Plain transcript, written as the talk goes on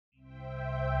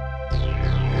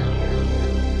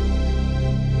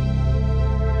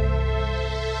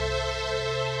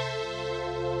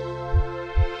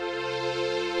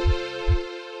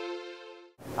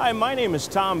Hi, my name is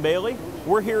Tom Bailey.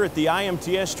 We're here at the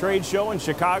IMTS Trade Show in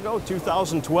Chicago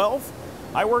 2012.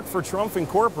 I work for TRUMPF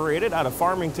Incorporated out of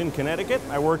Farmington, Connecticut.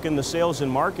 I work in the sales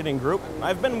and marketing group.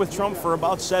 I've been with TRUMPF for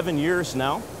about 7 years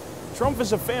now. TRUMPF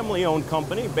is a family-owned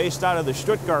company based out of the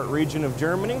Stuttgart region of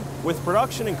Germany with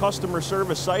production and customer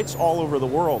service sites all over the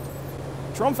world.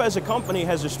 TRUMPF as a company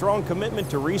has a strong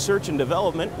commitment to research and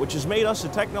development, which has made us a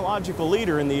technological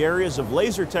leader in the areas of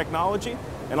laser technology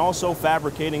and also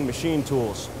fabricating machine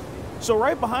tools. So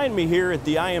right behind me here at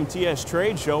the IMTS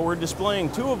Trade Show, we're displaying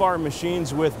two of our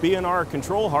machines with B&R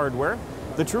control hardware,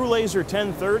 the TruLaser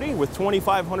 1030 with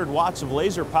 2,500 watts of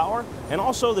laser power, and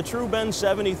also the TruBend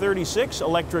 7036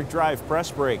 electric drive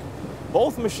press brake.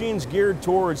 Both machines geared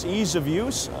towards ease of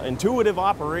use, intuitive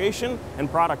operation,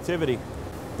 and productivity.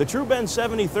 The TruBend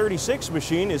 7036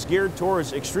 machine is geared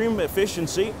towards extreme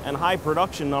efficiency and high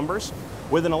production numbers.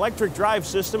 With an electric drive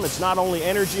system, it's not only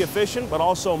energy efficient, but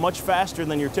also much faster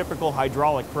than your typical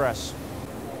hydraulic press.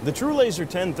 The TruLaser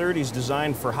 1030 is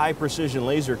designed for high precision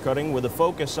laser cutting with a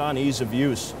focus on ease of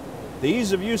use. The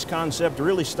ease of use concept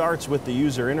really starts with the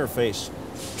user interface.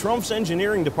 TRUMPF's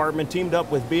engineering department teamed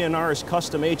up with B&R's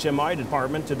custom HMI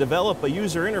department to develop a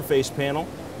user interface panel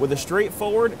with a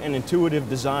straightforward and intuitive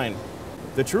design.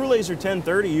 The TruLaser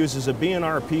 1030 uses a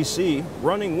B&R PC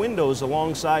running Windows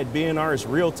alongside B&R's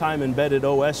real-time embedded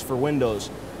OS for Windows,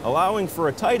 allowing for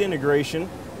a tight integration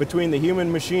between the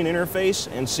human-machine interface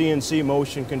and CNC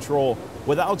motion control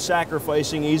without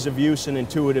sacrificing ease of use and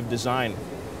intuitive design.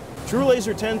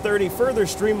 TruLaser 1030 further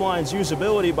streamlines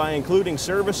usability by including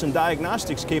service and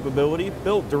diagnostics capability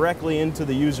built directly into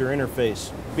the user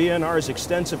interface. B&R's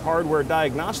extensive hardware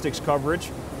diagnostics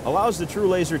coverage allows the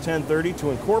TruLaser 1030 to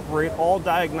incorporate all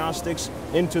diagnostics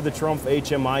into the TRUMPF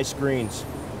HMI screens.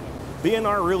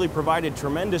 B&R really provided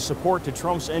tremendous support to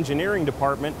TRUMPF's engineering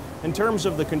department in terms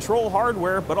of the control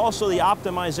hardware, but also the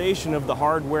optimization of the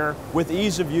hardware with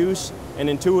ease of use and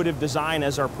intuitive design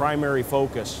as our primary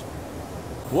focus.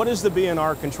 What has the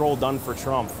B&R control done for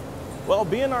TRUMPF? Well,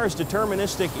 B&R's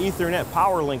deterministic Ethernet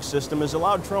power link system has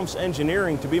allowed TRUMPF's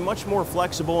engineering to be much more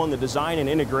flexible in the design and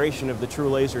integration of the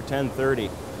TruLaser 1030.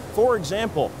 For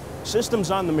example,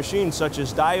 systems on the machine such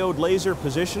as diode laser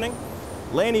positioning,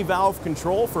 Lanny valve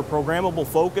control for programmable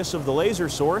focus of the laser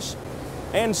source,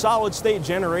 and solid-state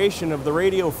generation of the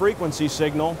radio frequency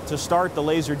signal to start the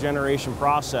laser generation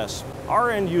process.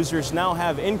 Our end users now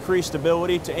have increased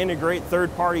ability to integrate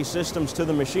third-party systems to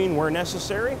the machine where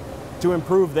necessary to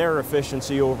improve their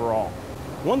efficiency overall.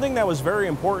 One thing that was very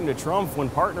important to TRUMPF when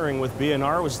partnering with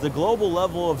B&R was the global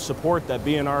level of support that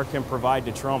B&R can provide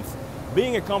to TRUMPF.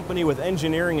 Being a company with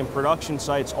engineering and production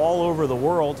sites all over the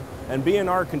world, and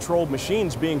B&R controlled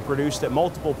machines being produced at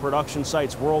multiple production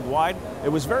sites worldwide, it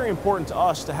was very important to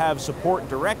us to have support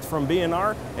direct from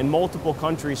B&R in multiple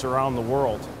countries around the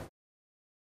world.